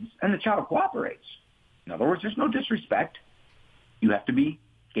conditions and the child cooperates, in other words, there's no disrespect. You have to be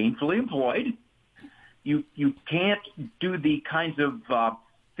gainfully employed. You can't do the kinds of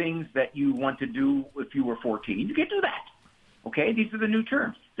things that you want to do if you were 14. You can't do that. Okay? These are the new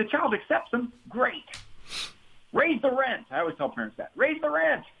terms. The child accepts them. Great. Raise the rent. I always tell parents that. Raise the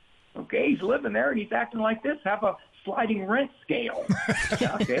rent. Okay? He's living there and he's acting like this. Have a sliding rent scale.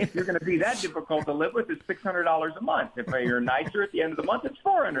 Okay? If you're going to be that difficult to live with, it's $600 a month. If you're nicer at the end of the month, it's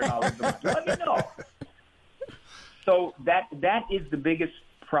 $400 a month. Let me know. So that is the biggest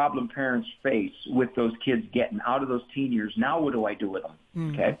problem parents face with those kids getting out of those teen years. Now what do I do with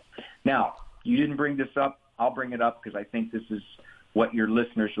them? Okay. Now, you didn't bring this up. I'll bring it up because I think this is what your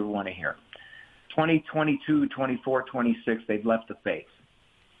listeners would want to hear. 20, 22, 24, 26, they've left the faith.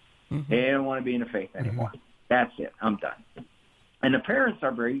 They don't want to be in the faith anymore. That's it. I'm done. And the parents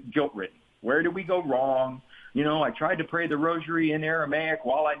are very guilt-ridden. Where did we go wrong? You know, I tried to pray the rosary in Aramaic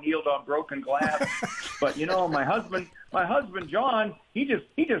while I kneeled on broken glass. But, you know, my husband, John, he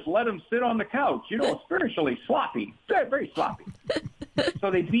just let him sit on the couch, you know, spiritually sloppy, very, very sloppy.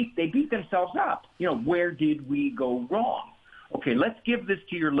 So they beat themselves up. You know, where did we go wrong? Okay, let's give this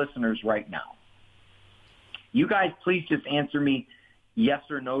to your listeners right now. You guys, please just answer me yes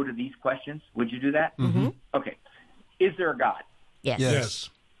or no to these questions. Would you do that? Okay. Is there a God? Yes.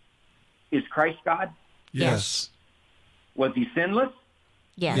 Is Christ God? Yes. Was he sinless?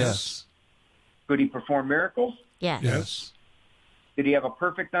 Yes. Could he perform miracles? Yes. Did he have a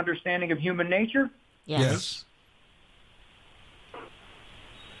perfect understanding of human nature? Yes.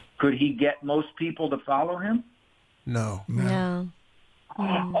 Could he get most people to follow him? No.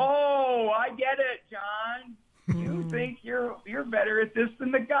 Oh, I get it, John. You think you're better at this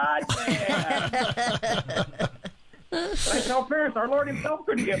than the God man. I tell parents, our Lord himself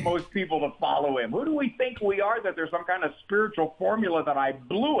couldn't get most people to follow him. Who do we think we are that there's some kind of spiritual formula that I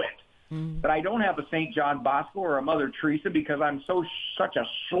blew it, that I don't have a St. John Bosco or a Mother Teresa because I'm such a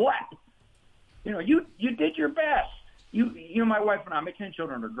schlep? You know, you did your best. My wife and I, my 10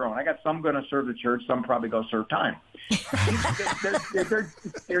 children are grown. I got some going to serve the church, some probably go serve time.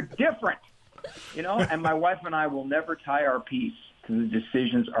 they're different, and my wife and I will never tie our peace to the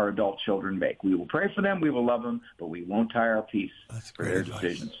decisions our adult children make. We will pray for them, we will love them, but we won't tie our peace for their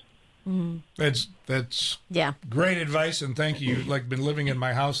decisions. Mm-hmm. That's yeah, great advice, and thank you. You've been living in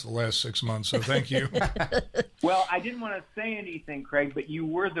my house the last 6 months, so thank you. Well, I didn't want to say anything, Craig, but you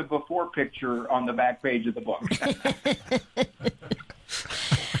were the before picture on the back page of the book.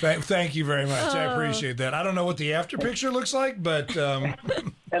 Thank you very much. I appreciate that. I don't know what the after picture looks like, but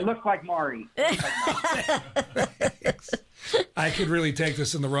it looks like Maury. I could really take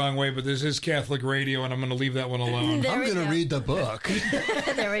this in the wrong way, but this is Catholic radio, and I'm going to leave that one alone. I'm going to read the book.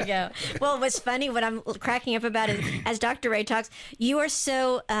 There we go. Well, what's funny, what I'm cracking up about is, as Dr. Ray talks, you are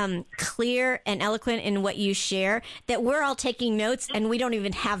so clear and eloquent in what you share that we're all taking notes, and we don't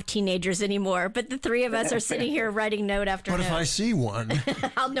even have teenagers anymore. But the three of us are sitting here writing note after note. What if I see one?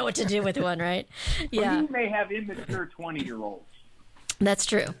 I'll know what to do with one, right? Yeah. Well, you may have immature 20-year-olds. That's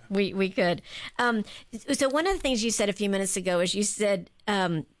true. We could. So one of the things you said a few minutes ago is you said,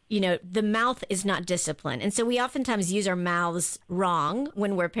 the mouth is not discipline. And so we oftentimes use our mouths wrong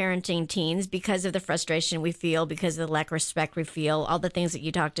when we're parenting teens because of the frustration we feel, because of the lack of respect we feel, all the things that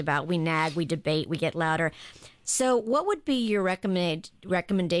you talked about. We nag, we debate, we get louder. So what would be your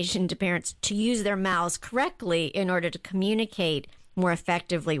recommendation to parents to use their mouths correctly in order to communicate more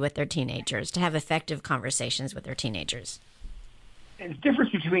effectively with their teenagers, to have effective conversations with their teenagers? It's the difference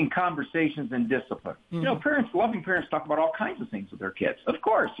between conversations and discipline. Mm-hmm. Loving parents talk about all kinds of things with their kids. Of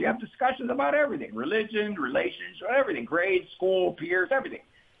course, you have discussions about everything, religion, relations, everything, grades, school, peers, everything.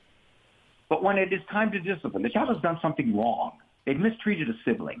 But when it is time to discipline, the child has done something wrong. They've mistreated a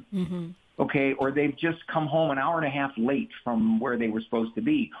sibling, okay, or they've just come home an hour and a half late from where they were supposed to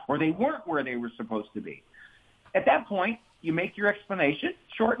be, or they weren't where they were supposed to be. At that point, you make your explanation,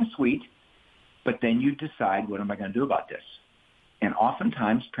 short and sweet, but then you decide, what am I going to do about this? And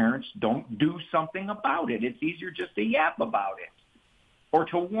oftentimes, parents don't do something about it. It's easier just to yap about it or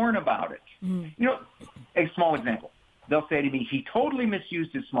to warn about it. A small example. They'll say to me, he totally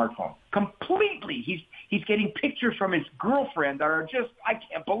misused his smartphone. Completely. He's getting pictures from his girlfriend that are just, I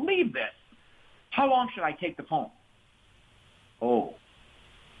can't believe this. How long should I take the phone? Oh,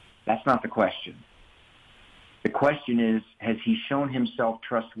 that's not the question. The question is, has he shown himself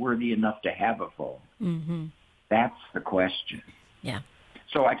trustworthy enough to have a phone? Mm-hmm. That's the question. Yeah.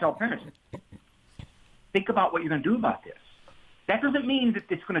 So I tell parents, think about what you're going to do about this. That doesn't mean that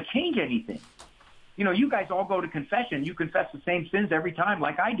it's going to change anything. You guys all go to confession. You confess the same sins every time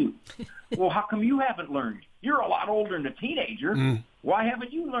like I do. Well, how come you haven't learned? You're a lot older than a teenager. Why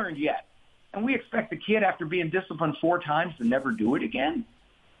haven't you learned yet? And we expect the kid, after being disciplined 4 times, to never do it again?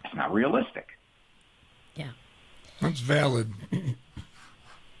 That's not realistic. Yeah. That's valid.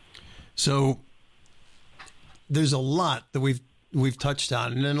 So there's a lot that we've touched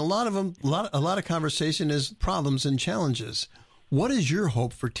on, and then a lot of conversation is problems and challenges. What is your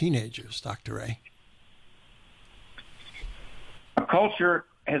hope for teenagers, Dr. Ray? A culture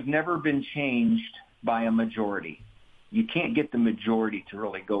has never been changed by a majority. You can't get the majority to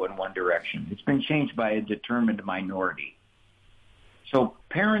really go in one direction. It's been changed by a determined minority. So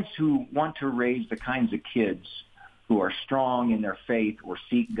parents who want to raise the kinds of kids who are strong in their faith or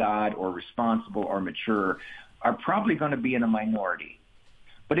seek God or responsible or mature are probably going to be in a minority.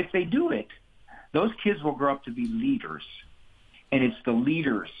 But if they do it, those kids will grow up to be leaders. And it's the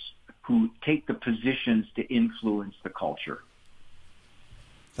leaders who take the positions to influence the culture.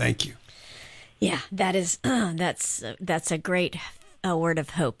 Thank you. Yeah, that is that's a great word of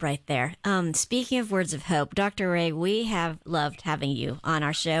hope right there. Speaking of words of hope, Dr. Ray, we have loved having you on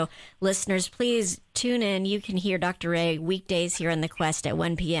our show. Listeners, please tune in. You can hear Dr. Ray weekdays here on The Quest at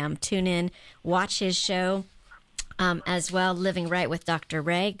 1 p.m. Tune in, watch his show. As well, Living Right with Dr.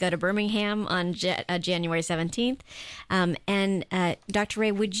 Ray. Go to Birmingham on January 17th. And Dr.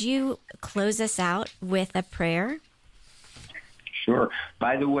 Ray, would you close us out with a prayer? Sure.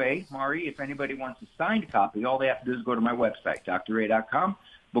 By the way, Maury, if anybody wants a signed copy, all they have to do is go to my website, drray.com.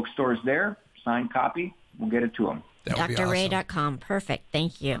 Bookstore's there. Signed copy. We'll get it to them. drray.com. Perfect.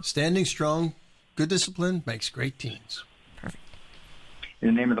 Thank you. Standing strong, good discipline makes great teens. Perfect. In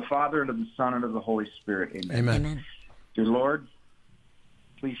the name of the Father, and of the Son, and of the Holy Spirit. Amen. Amen. Dear Lord,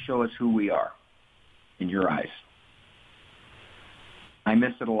 please show us who we are in your eyes. I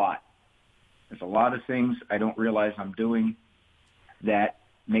miss it a lot. There's a lot of things I don't realize I'm doing that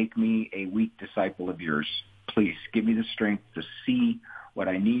make me a weak disciple of yours. Please give me the strength to see what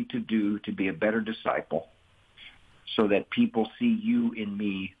I need to do to be a better disciple so that people see you in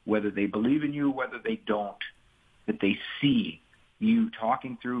me, whether they believe in you, whether they don't, that they see you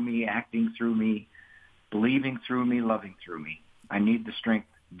talking through me, acting through me, believing through me, loving through me. I need the strength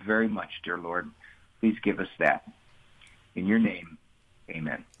very much, dear Lord. Please give us that. In your name,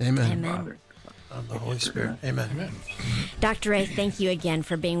 amen. Amen. Amen. Father, Of the Holy Spirit. Amen. Amen. Dr. Ray, thank you again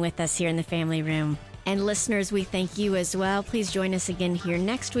for being with us here in the Family Room. And listeners, we thank you as well. Please join us again here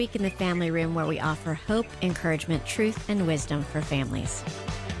next week in the Family Room, where we offer hope, encouragement, truth, and wisdom for families.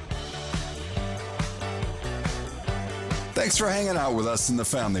 Thanks for hanging out with us in the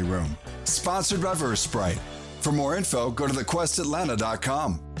Family Room. Sponsored by VerseBrite. For more info, go to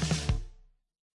thequestatlanta.com.